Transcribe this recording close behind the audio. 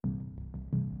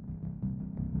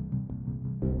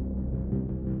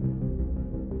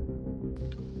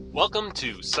Welcome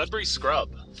to Sudbury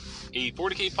Scrub, a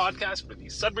 40K podcast for the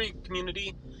Sudbury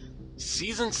community,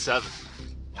 Season 7.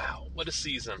 Wow, what a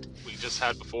season we just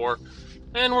had before,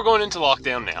 and we're going into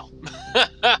lockdown now.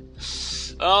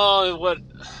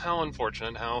 How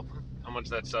unfortunate, how much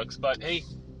that sucks, but hey,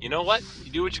 you know what?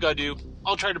 You do what you gotta do.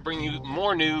 I'll try to bring you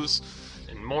more news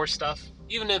and more stuff,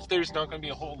 even if there's not gonna be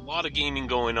a whole lot of gaming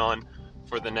going on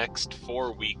for the next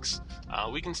 4 weeks.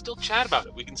 We can still chat about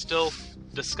it. We can still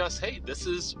discuss, hey, this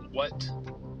is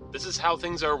how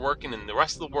things are working in the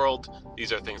rest of the world.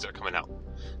 These are things that are coming out.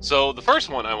 So the first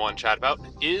one I want to chat about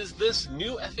is this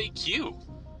new FAQ,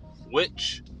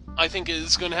 which I think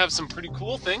is going to have some pretty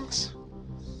cool things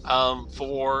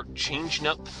for changing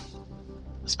up,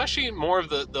 especially more of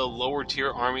the lower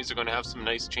tier armies are going to have some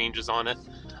nice changes on it.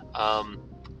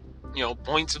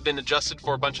 Points have been adjusted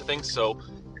for a bunch of things, so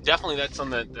definitely that's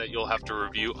something that you'll have to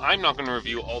review. I'm not going to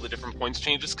review all the different points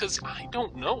changes because I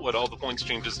don't know what all the points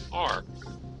changes are.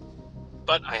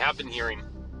 But I have been hearing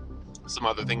some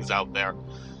other things out there.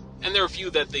 And there are a few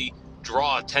that they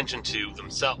draw attention to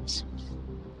themselves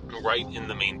right in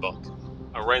the main book,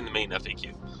 right in the main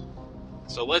FAQ.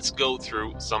 So let's go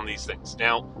through some of these things.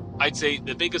 Now, I'd say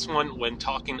the biggest one when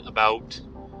talking about,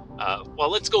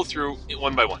 let's go through it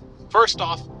one by one. First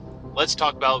off, let's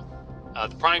talk about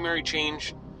the primary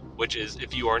change, which is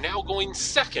if you are now going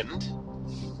second,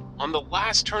 on the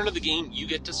last turn of the game, you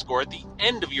get to score at the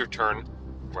end of your turn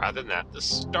rather than at the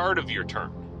start of your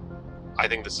turn. I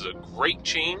think this is a great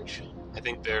change. I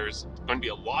think there's going to be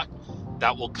a lot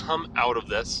that will come out of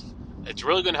this. It's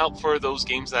really going to help for those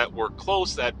games that were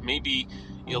close, that maybe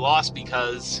you lost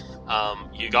because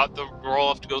you got the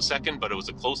roll-off to go second, but it was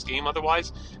a close game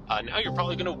otherwise. Now you're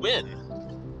probably going to win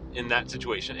in that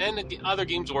situation. And other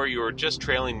games where you're just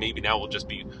trailing, maybe now will just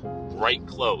be right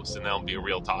close and that'll be a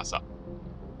real toss-up.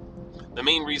 The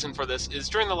main reason for this is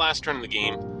during the last turn of the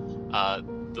game,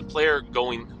 the player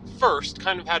going first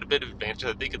kind of had a bit of advantage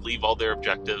that they could leave all their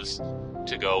objectives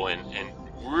to go and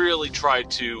really try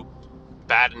to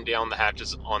batten down the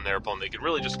hatches on their opponent. They could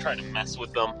really just try to mess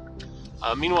with them.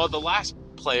 Meanwhile, the last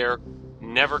player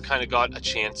never kind of got a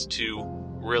chance to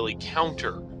really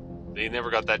counter. They never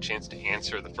got that chance to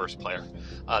answer the first player.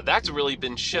 That's really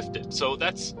been shifted. So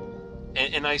that's,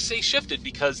 and I say shifted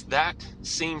because that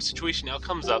same situation now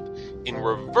comes up in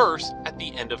reverse at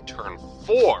the end of turn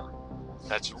 4.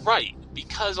 That's right,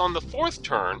 because on the 4th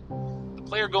turn, the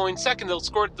player going second, they'll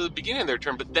score at the beginning of their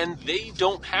turn, but then they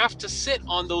don't have to sit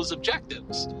on those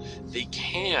objectives. They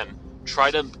can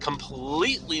try to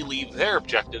completely leave their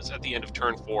objectives at the end of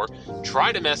turn 4,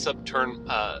 try to mess up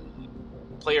the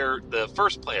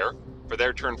first player for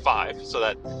their turn 5 so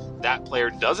that player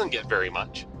doesn't get very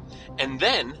much. And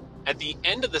then at the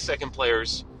end of the second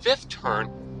player's 5th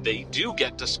turn, they do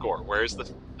get to score, whereas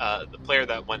the player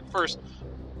that went first,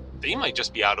 they might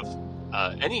just be out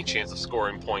of any chance of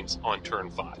scoring points on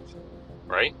turn 5,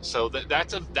 right? So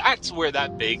that's where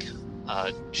that big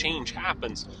change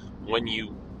happens when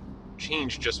you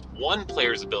change just one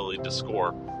player's ability to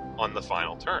score on the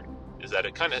final turn, is that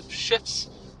it kind of shifts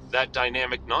that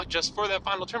dynamic, not just for that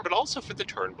final turn, but also for the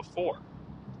turn before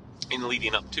in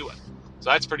leading up to it. So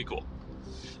that's pretty cool.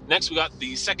 Next, we got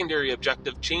the secondary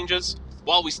objective changes.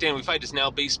 While we stand, we fight is now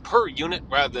based per unit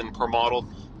rather than per model.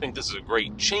 I think this is a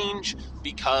great change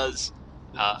because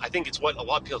I think it's what a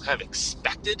lot of people kind of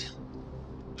expected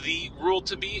the rule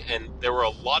to be, and there were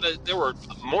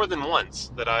more than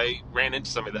once that I ran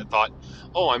into somebody that thought,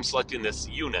 oh, I'm selecting this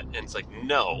unit, and it's like,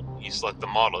 no, you select the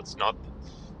model.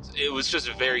 It was just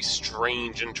a very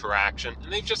strange interaction,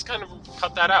 and they've just kind of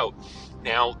cut that out.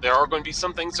 Now, there are going to be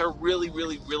some things that are really,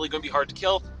 really, really going to be hard to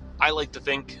kill. I like to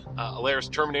think Alaris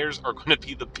Terminators are going to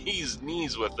be the bee's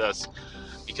knees with this,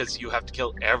 because you have to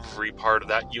kill every part of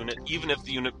that unit, even if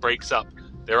the unit breaks up.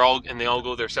 They all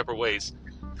go their separate ways.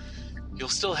 You'll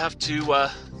still have to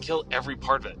kill every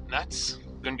part of it. And that's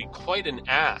going to be quite an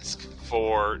ask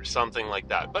for something like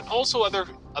that. But also other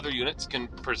units can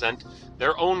present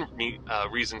their own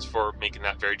reasons for making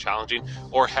that very challenging.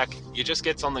 Or heck, you just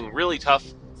get something really tough,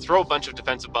 throw a bunch of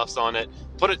defensive buffs on it,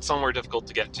 put it somewhere difficult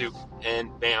to get to,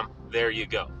 and bam, there you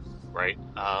go, right?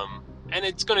 And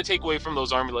it's going to take away from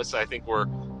those army lists. I think we're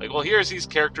like, well, here's these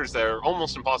characters that are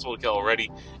almost impossible to kill already,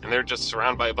 and they're just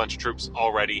surrounded by a bunch of troops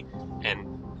already, and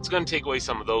it's going to take away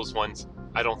some of those ones.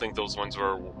 I don't think those ones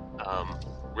were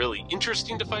really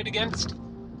interesting to fight against,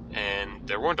 and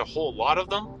there weren't a whole lot of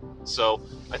them. So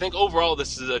I think overall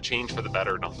this is a change for the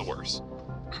better, not the worse.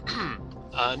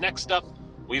 Next up,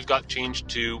 we've got change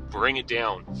to Bring It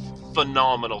Down.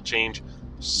 Phenomenal change.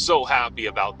 So happy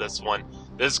about this one.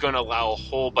 This is going to allow a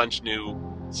whole bunch new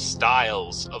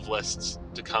styles of lists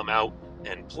to come out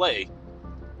and play.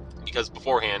 because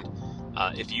beforehand,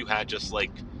 if you had just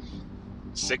like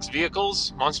 6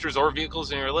 vehicles, monsters or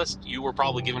vehicles in your list, you were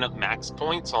probably giving up max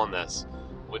points on this,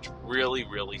 which really,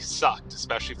 really sucked,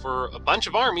 especially for a bunch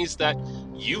of armies that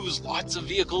use lots of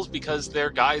vehicles because their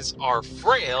guys are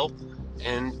frail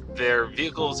and their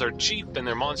vehicles are cheap and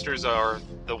their monsters are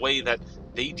the way that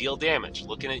they deal damage.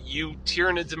 Looking at you,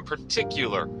 Tyranids in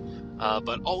particular,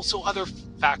 but also other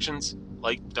factions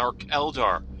like Dark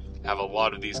Eldar have a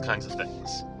lot of these kinds of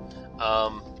things.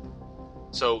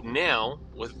 So now,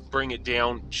 with Bring It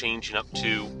Down changing up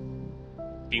to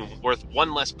being worth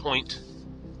 1 less point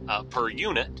per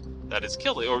unit that is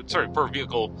killed, per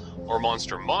vehicle or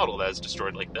monster model that is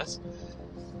destroyed like this,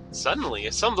 suddenly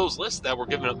some of those lists that were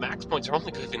giving up max points are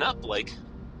only giving up like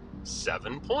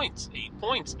 7 points, 8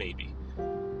 points maybe.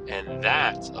 And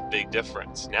that's a big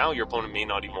difference. Now your opponent may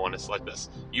not even want to select this.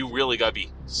 You really got to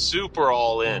be super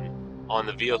all in on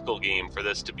the vehicle game for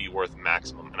this to be worth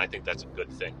maximum, and I think that's a good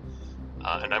thing.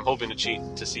 And I'm hoping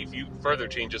to see further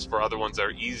changes for other ones that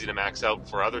are easy to max out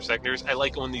for other secondaries. I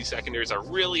like when these secondaries are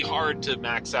really hard to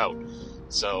max out.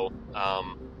 So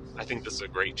I think this is a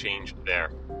great change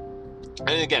there.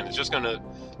 And again, it's just going to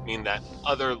mean that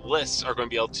other lists are going to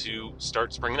be able to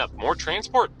start springing up. More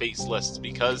transport-based lists,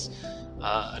 because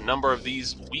a number of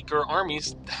these weaker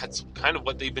armies, that's kind of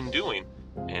what they've been doing.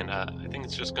 And I think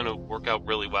it's just going to work out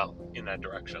really well in that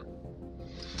direction.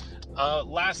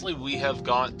 Lastly, we have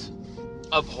got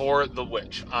Abhor the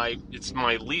Witch. It's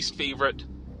my least favorite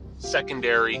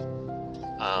secondary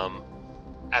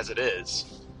as it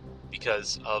is,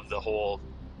 because of the whole,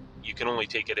 you can only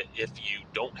take it if you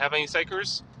don't have any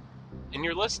Psykers in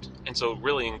your list, and so it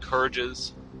really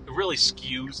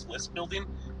skews list building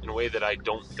in a way that I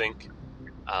don't think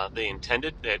they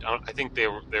intended. I think they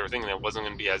were thinking it wasn't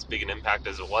going to be as big an impact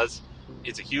as it was.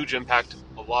 It's a huge impact.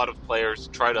 A lot of players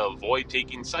try to avoid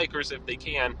taking Psykers if they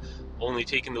can, only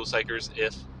taking those Psykers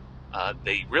if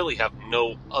they really have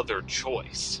no other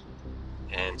choice.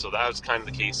 And so that was kind of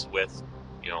the case with,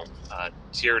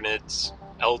 Tyranids,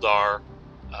 Eldar,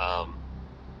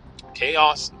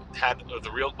 Chaos had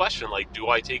the real question, like, do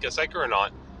I take a Psyker or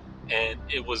not? And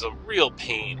it was a real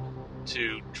pain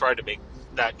to try to make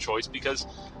that choice, because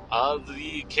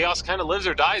the Chaos kind of lives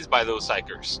or dies by those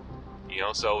Psykers.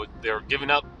 So they're giving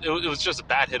up. It was just a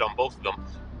bad hit on both of them.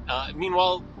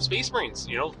 Meanwhile, Space Marines,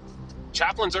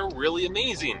 Chaplains are really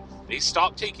amazing. They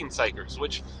stopped taking Psykers,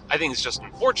 which I think is just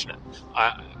unfortunate.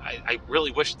 I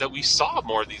really wish that we saw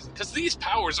more of these, because these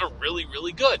powers are really,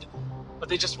 really good. But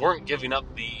they just weren't giving up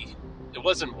it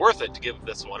wasn't worth it to give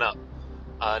this one up.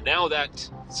 Now that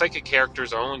Psychic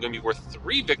characters are only going to be worth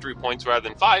 3 victory points rather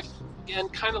than 5, again,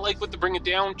 kind of like with the Bring It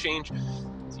Down change,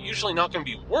 it's usually not going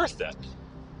to be worth it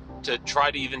to try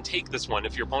to even take this one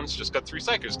if your opponent's just got 3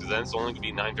 Psykers, because then it's only going to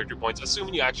be 9 victory points,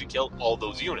 assuming you actually kill all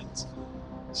those units.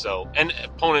 So, and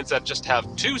opponents that just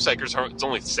have 2 Psykers, it's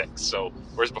only 6. So,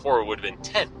 whereas before it would have been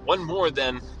 10, 1 more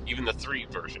than even the 3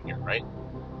 version here, right?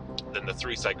 Than the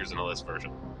 3 Psykers in the list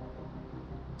version.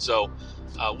 So,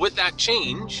 with that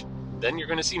change, then you're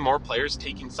going to see more players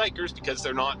taking Psykers, because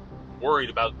they're not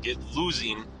worried about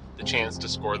losing the chance to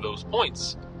score those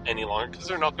points any longer, because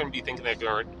they're not going to be thinking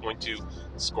they're going to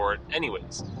score it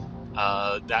anyways.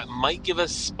 That might give a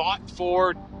spot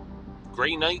for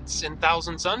Grey Knights and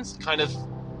Thousand Suns, kind of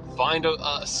find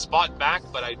a spot back,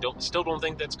 but I still don't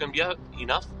think that's going to be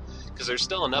enough, because there's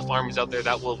still enough armies out there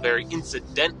that will very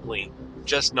incidentally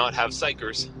just not have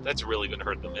Psykers. That's really going to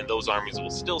hurt them, and those armies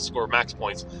will still score max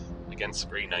points against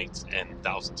Grey Knights and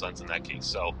Thousand Suns in that case.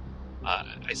 So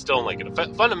I still don't like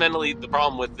it. Fundamentally, the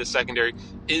problem with this secondary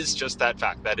is just that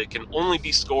fact that it can only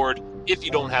be scored if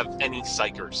you don't have any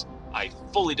Psykers. I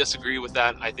fully disagree with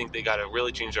that. I think they got to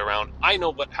really change it around. I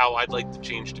know how I'd like the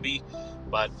change to be,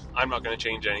 but I'm not going to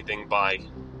change anything by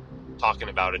talking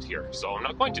about it here, so I'm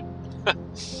not going to.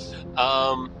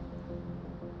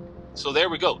 So there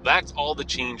we go. That's all the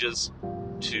changes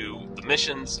to the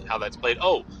missions, how that's played.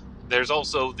 Oh, there's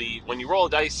also when you roll a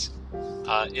dice,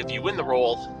 if you win the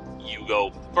roll, you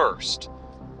go first.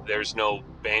 There's no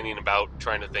banning about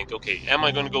trying to think, okay, am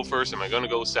I going to go first? Am I going to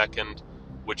go second?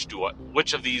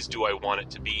 Which of these do I want it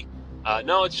to be?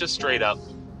 No, it's just straight up,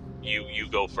 you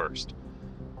go first.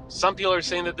 Some people are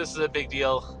saying that this is a big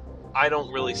deal. I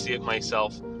don't really see it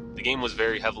myself. The game was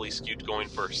very heavily skewed going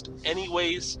first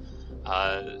anyways,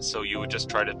 so you would just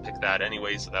try to pick that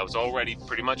anyways, so that was already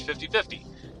pretty much 50-50.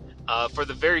 For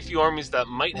the very few armies that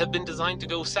might have been designed to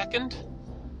go second,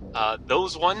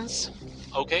 those ones,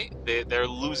 okay, they're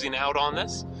losing out on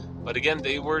this. But again,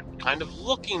 they were kind of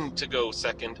looking to go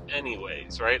second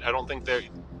anyways, right? I don't think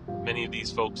many of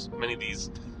these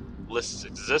lists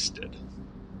existed.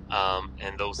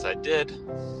 And those that did,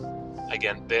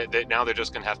 again, now they're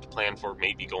just going to have to plan for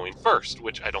maybe going first,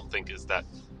 which I don't think is that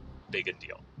big a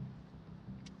deal.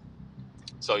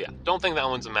 So yeah, don't think that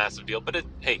one's a massive deal, but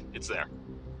hey, it's there.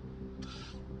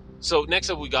 So next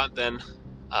up we got then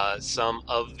some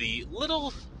of the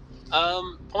little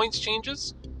points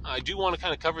changes. I do want to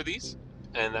kind of cover these,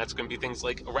 and that's going to be things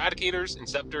like Eradicators,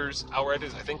 Inceptors,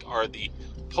 Outriders, I think are the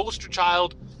poster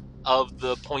child of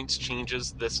the points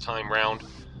changes this time round.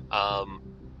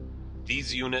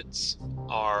 These units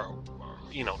are,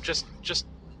 just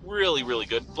really, really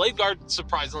good. Blade Guard,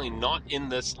 surprisingly, not in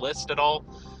this list at all,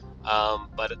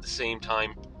 but at the same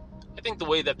time, I think the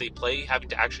way that they play, having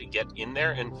to actually get in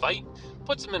there and fight,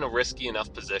 puts them in a risky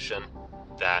enough position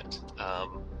that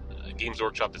Games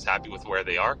Workshop is happy with where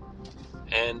they are.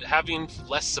 And having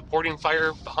less supporting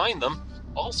fire behind them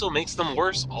also makes them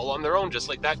worse all on their own, just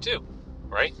like that too,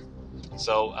 right?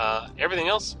 So everything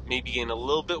else maybe getting a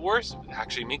little bit worse,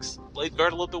 actually makes Blade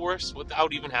Guard a little bit worse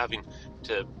without even having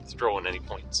to throw in any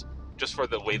points, just for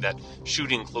the way that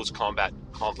shooting and close combat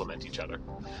complement each other.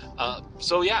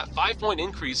 So yeah, 5-point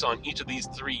increase on each of these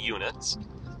 3 units.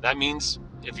 That means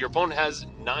if your opponent has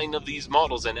 9 of these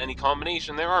models in any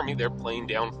combination in their army, they're playing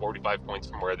down 45 points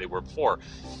from where they were before.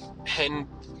 And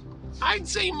I'd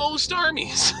say most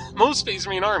armies, most Space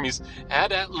Marine armies,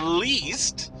 had at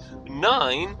least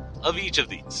 9 of each of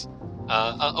these.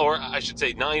 Or I should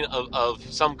say 9 of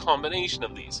some combination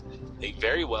of these. They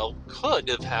very well could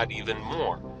have had even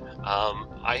more.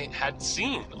 I had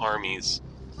seen armies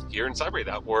here in Cyber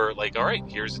that were like, all right,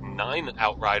 here's 9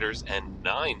 Outriders and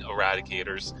 9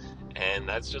 Eradicators, and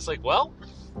that's just like, well,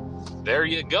 there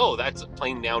you go. That's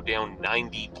playing now down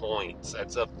 90 points.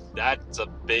 That's a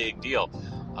big deal.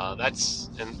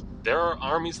 And there are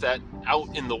armies that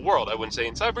out in the world, I wouldn't say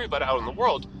in Cyber, but out in the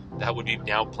world, that would be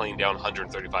now playing down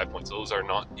 135 points. Those are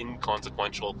not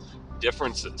inconsequential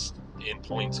differences in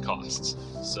points costs.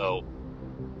 So,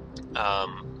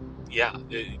 yeah,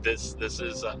 this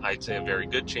is, I'd say, a very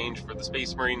good change for the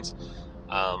Space Marines,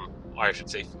 or I should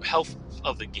say health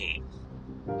of the game,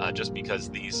 just because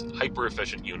these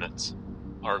hyper-efficient units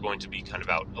are going to be kind of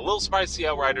out. A little surprised to see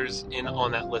Outriders in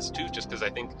on that list too, just because I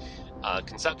think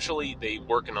conceptually they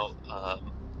work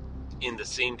in the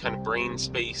same kind of brain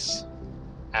space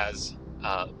as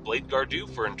Blade Guard do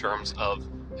in terms of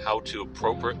how to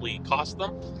appropriately cost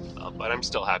them, but I'm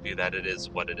still happy that it is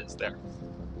what it is there.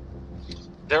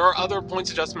 There are other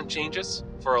points adjustment changes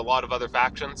for a lot of other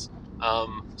factions.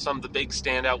 Some of the big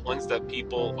standout ones that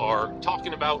people are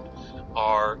talking about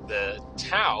are the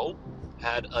Tau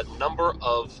had a number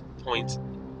of point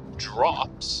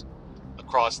drops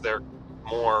across their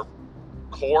more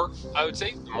core, I would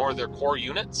say, more of their core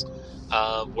units,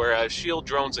 whereas shield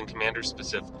drones and commanders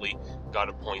specifically got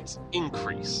a points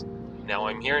increase. Now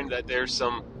I'm hearing that there's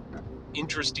some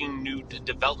interesting new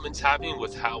developments happening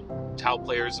with how Tau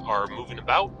players are moving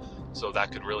about, so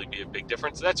that could really be a big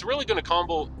difference. That's really going to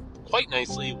combo quite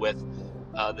nicely with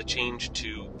the change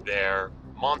to their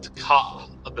Mont Ka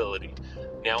ability.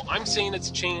 Now I'm saying it's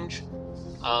a change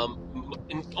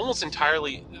almost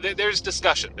entirely. There's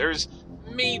discussion. There's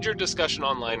major discussion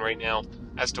online right now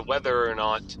as to whether or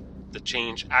not the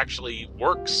change actually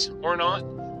works or not.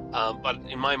 But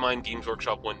in my mind, Games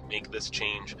Workshop wouldn't make this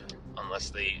change unless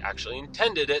they actually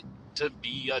intended it to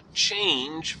be a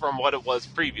change from what it was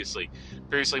previously.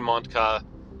 Previously, Mont Ka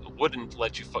wouldn't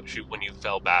let you shoot when you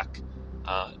fell back.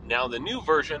 Now the new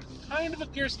version kind of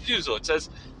appears to do so. It says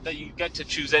that you get to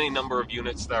choose any number of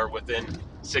units that are within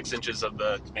 6 inches of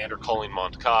the commander calling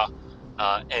Mont Ka,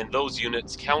 and those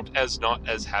units count as not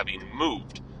as having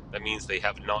moved. That means they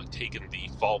have not taken the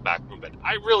fallback movement.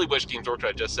 I really wish Games Workshop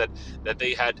had just said that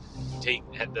they had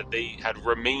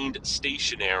remained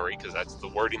stationary, because that's the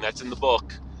wording that's in the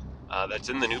book, that's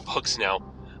in the new books now,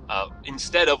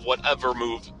 instead of whatever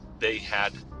move they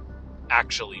had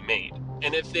actually made.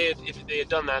 And if they had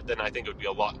done that, then I think it would be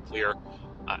a lot clearer.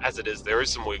 As it is, there is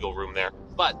some wiggle room there.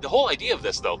 But the whole idea of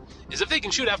this, though, is if they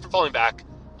can shoot after falling back,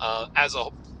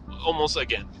 almost,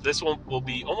 again, this one will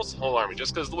be almost the whole army,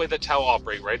 just because the way that Tau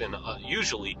operate, right, and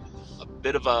usually a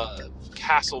bit of a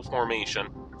castle formation,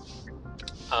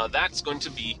 that's going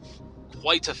to be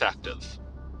quite effective.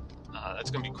 That's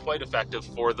going to be quite effective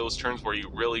for those turns where you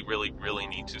really, really, really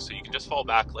need to. So you can just fall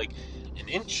back like an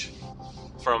inch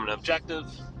from an objective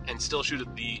and still shoot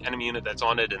at the enemy unit that's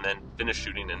on it, and then finish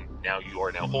shooting, and now you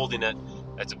are now holding it.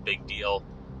 That's a big deal.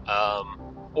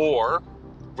 Or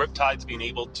Riptide's being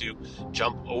able to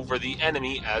jump over the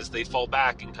enemy as they fall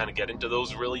back and kind of get into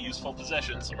those really useful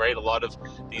positions, right? A lot of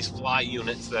these fly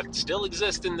units that still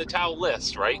exist in the Tau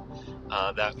list, right?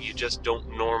 That you just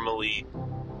don't normally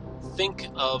think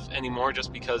of anymore,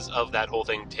 just because of that whole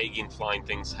thing, tagging flying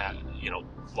things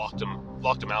locked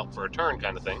him out for a turn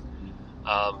kind of thing,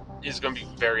 is going to be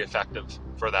very effective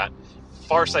for that.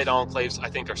 Farsight Enclaves, I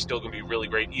think, are still going to be really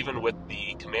great, even with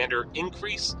the commander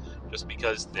increase, just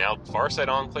because now Farsight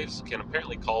Enclaves can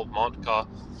apparently call Mont'ka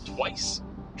twice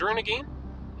during a game,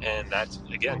 and that's,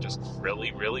 again, just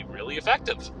really, really, really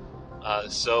effective.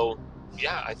 So,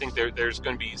 yeah, I think there's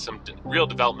going to be some real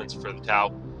developments for the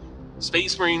Tau.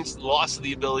 Space Marines lost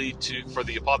the ability for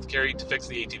the Apothecary to fix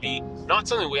the ATV. Not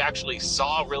something we actually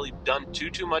saw really done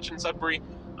too much in Sudbury.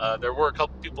 There were a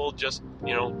couple people just,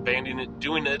 banding it,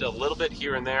 doing it a little bit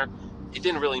here and there. It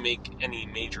didn't really make any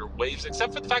major waves,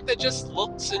 except for the fact that it just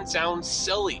looks and sounds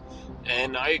silly.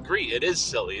 And I agree, it is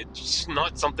silly. It's just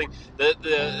not something that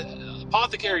the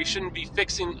Apothecary shouldn't be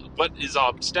fixing what is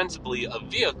ostensibly a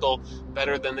vehicle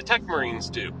better than the Tech Marines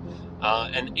do.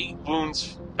 And 8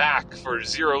 wounds back for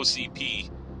 0 CP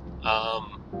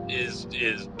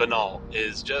is banal,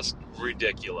 is just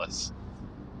ridiculous.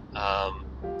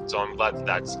 So I'm glad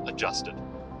that's adjusted.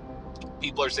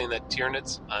 People are saying that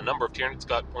a number of Tyranids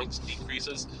got points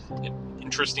decreases. And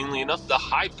interestingly enough, the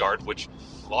Hive Guard, which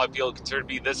a lot of people consider to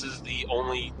be this is the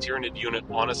only Tyranid unit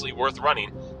honestly worth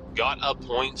running, got a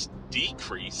points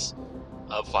decrease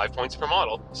of 5 points per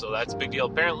model. So that's a big deal.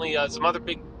 Apparently, some other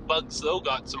big bugs, though,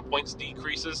 got some points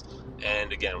decreases.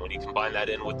 And again, when you combine that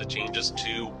in with the changes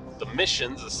to the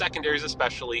missions, the secondaries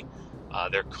especially,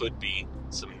 there could be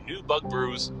some new bug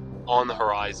brews on the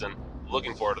horizon.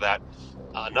 Looking forward to that.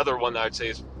 Another one that I'd say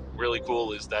is really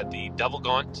cool is that the Devil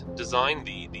Gaunt design,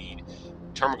 the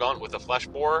Termagant with the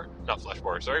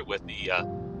with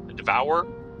the Devour,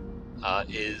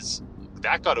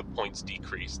 that got a points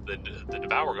decrease. The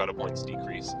Devour got a points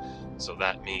decrease. So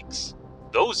that makes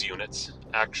those units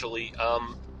actually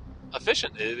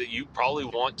efficient. You probably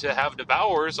want to have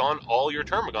Devours on all your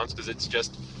Termagants because it's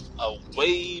just a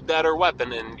way better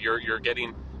weapon, and you're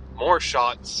getting more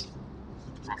shots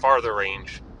from farther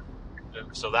range.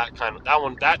 So that's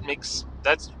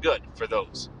good for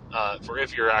those, for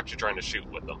if you're actually trying to shoot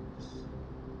with them.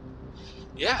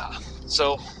 Yeah,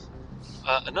 so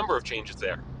a number of changes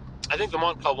there. I think the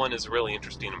Mont'ka one is really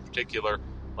interesting in particular,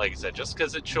 like I said, just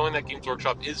because it's showing that Games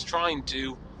Workshop is trying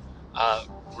to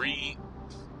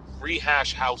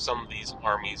rehash how some of these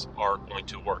armies are going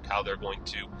to work, how they're going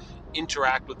to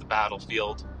interact with the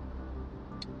battlefield,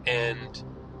 and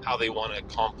how they want to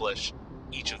accomplish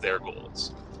each of their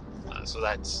goals. So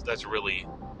that's really,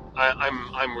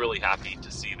 I'm really happy to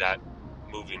see that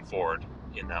moving forward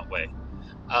in that way.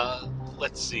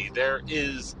 Let's see, there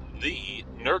is the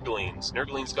Nurglings.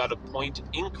 Nurglings got a point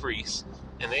increase,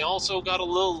 and they also got a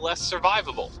little less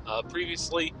survivable.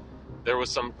 Previously, there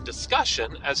was some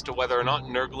discussion as to whether or not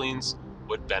Nurglings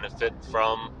would benefit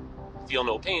from Feel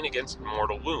No Pain against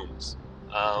mortal wounds.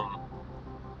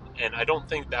 And I don't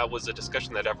think that was a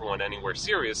discussion that ever went anywhere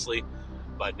seriously,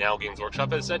 but now Games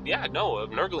Workshop has said, yeah, no,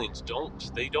 Nurglings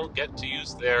don't get to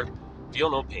use their Feel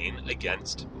No Pain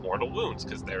against mortal wounds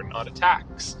because they're not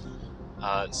attacks.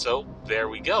 So there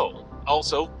we go.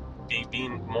 Also,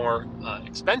 being more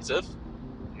expensive,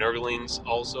 Nurglings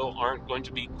also aren't going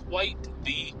to be quite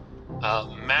the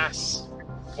mass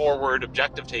forward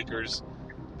objective takers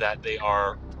that they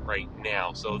are right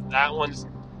now. So that one's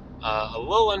a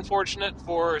little unfortunate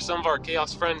for some of our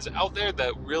Chaos friends out there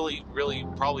that really, really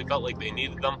probably felt like they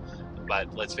needed them.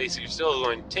 But let's face it, you're still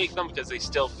going to take them because they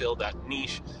still fill that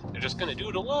niche. They're just going to do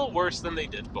it a little worse than they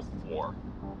did before.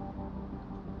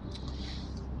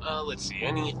 Let's see,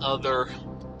 any other...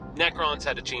 Necrons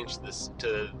had to change this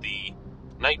to the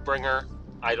Nightbringer.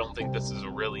 I don't think this is a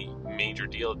really major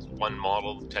deal. It's one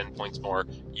model, 10 points more.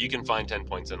 You can find 10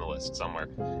 points in the list somewhere.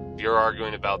 If you're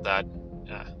arguing about that,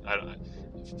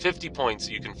 50 points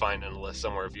you can find in a list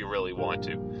somewhere if you really want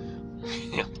to.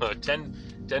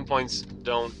 10 points,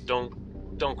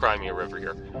 don't cry me a river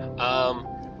here.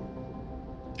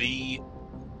 The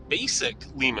basic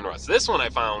Leman Russ. This one I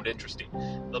found interesting.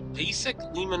 The basic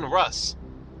Leman Russ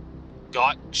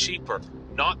got cheaper.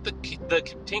 Not the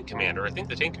tank commander. I think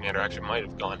the tank commander actually might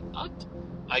have gone up.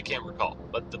 I can't recall.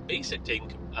 But the basic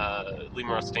tank,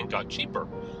 Leman Russ tank got cheaper,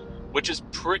 which is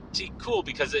pretty cool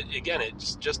because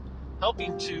it's just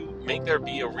helping to make there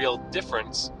be a real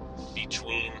difference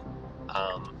between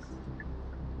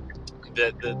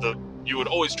you would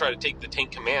always try to take the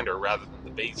tank commander rather than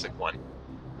the basic one,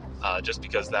 just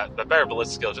because that better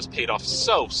ballistic skill just paid off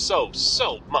so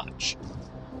much.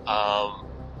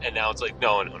 And now it's like,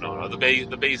 no. The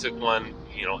basic one,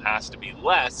 has to be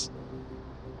less,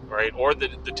 right? Or the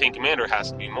tank commander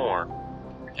has to be more.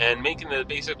 And making the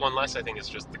basic one less, I think, is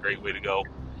just the great way to go.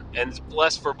 And it's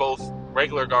less for both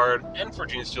regular guard and for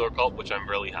Genestealer Cult, which I'm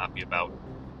really happy about.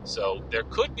 So there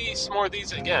could be some more of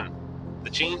these again.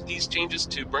 these changes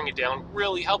to bring it down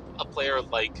really help a player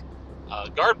like a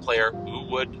guard player who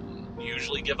would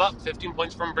usually give up 15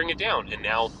 points from bring it down, and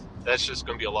now that's just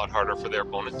going to be a lot harder for their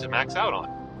opponent to max out on.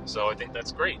 So I think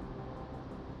that's great.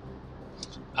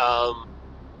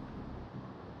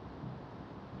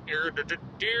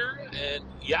 And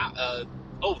yeah,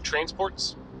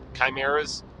 transports,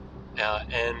 chimeras,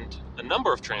 and a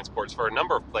number of transports for a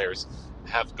number of players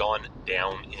have gone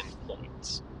down in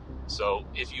points. So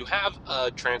if you have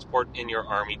a transport in your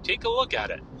army, take a look at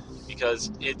it,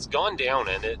 because it's gone down,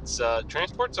 and it's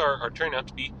transports are turning out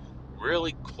to be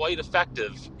really quite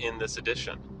effective in this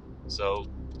edition. So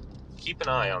keep an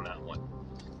eye on that one.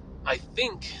 I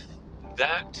think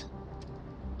that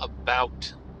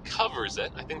about covers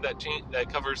it. I think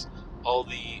that covers all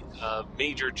the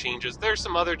major changes. There's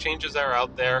some other changes that are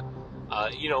out there,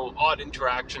 odd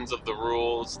interactions of the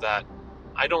rules that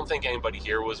I don't think anybody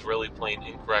here was really playing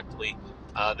incorrectly.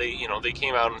 They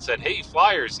came out and said, hey,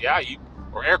 flyers,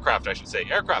 or aircraft, I should say,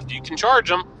 aircraft, you can charge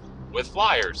them with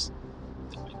flyers.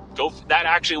 That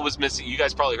actually was missing. You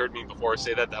guys probably heard me before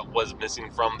say that was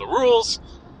missing from the rules,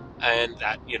 and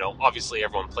that, obviously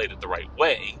everyone played it the right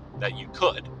way, that you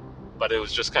could. But it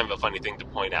was just kind of a funny thing to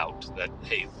point out that,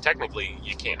 hey, technically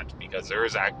you can't, because there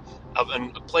is a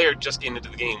player just getting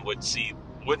into the game wouldn't see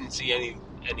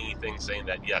anything saying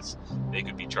that yes, they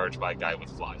could be charged by a guy with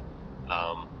fly.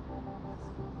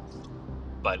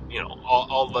 But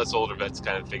all of us older vets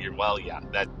kind of figured, well, yeah,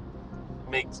 that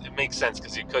makes sense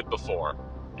because you could before,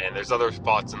 and there's other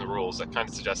spots in the rules that kind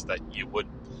of suggest that you would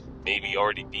maybe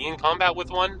already be in combat with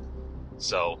one.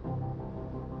 So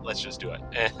let's just do it.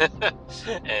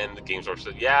 And the Games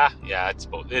Workshop said, yeah,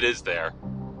 it is there.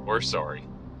 We're sorry.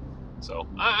 So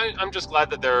I'm just glad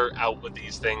that they're out with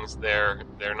these things. They're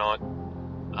not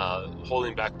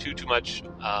holding back too much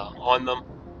on them.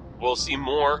 We'll see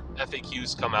more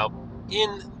FAQs come out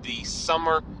in the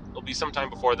summer. It'll be sometime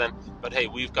before then. But hey,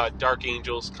 we've got Dark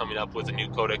Angels coming up with a new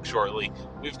codex shortly.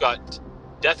 We've got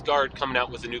Death Guard coming out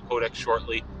with a new codex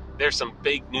shortly. There's some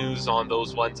big news on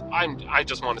those ones. I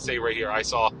just want to say right here, I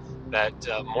saw that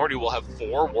Morty will have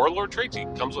 4 Warlord traits. He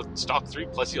comes with stock 3,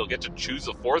 plus he'll get to choose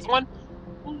a 4th one.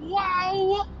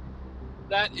 Wow!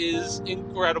 That is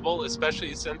incredible,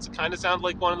 especially since it kind of sounded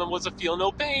like one of them was a Feel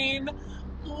No Pain.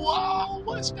 Wow!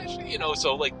 Especially,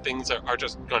 so like things are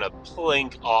just going to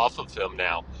plink off of him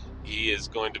now. He is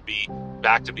going to be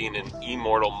back to being an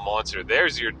immortal monster.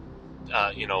 There's your,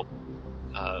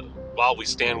 while we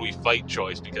stand, we fight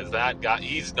choice, because that guy,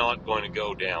 he's not going to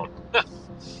go down.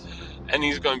 And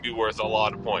he's going to be worth a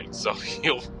lot of points, so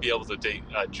you'll be able to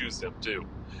choose him too.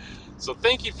 So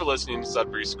thank you for listening to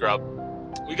Sudbury Scrub.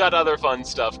 We got other fun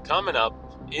stuff coming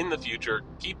up in the future.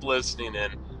 Keep listening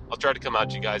in. I'll try to come out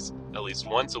to you guys at least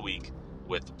once a week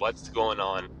with what's going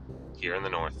on here in the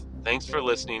North. Thanks for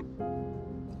listening.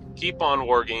 Keep on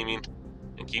wargaming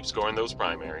and keep scoring those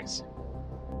primaries.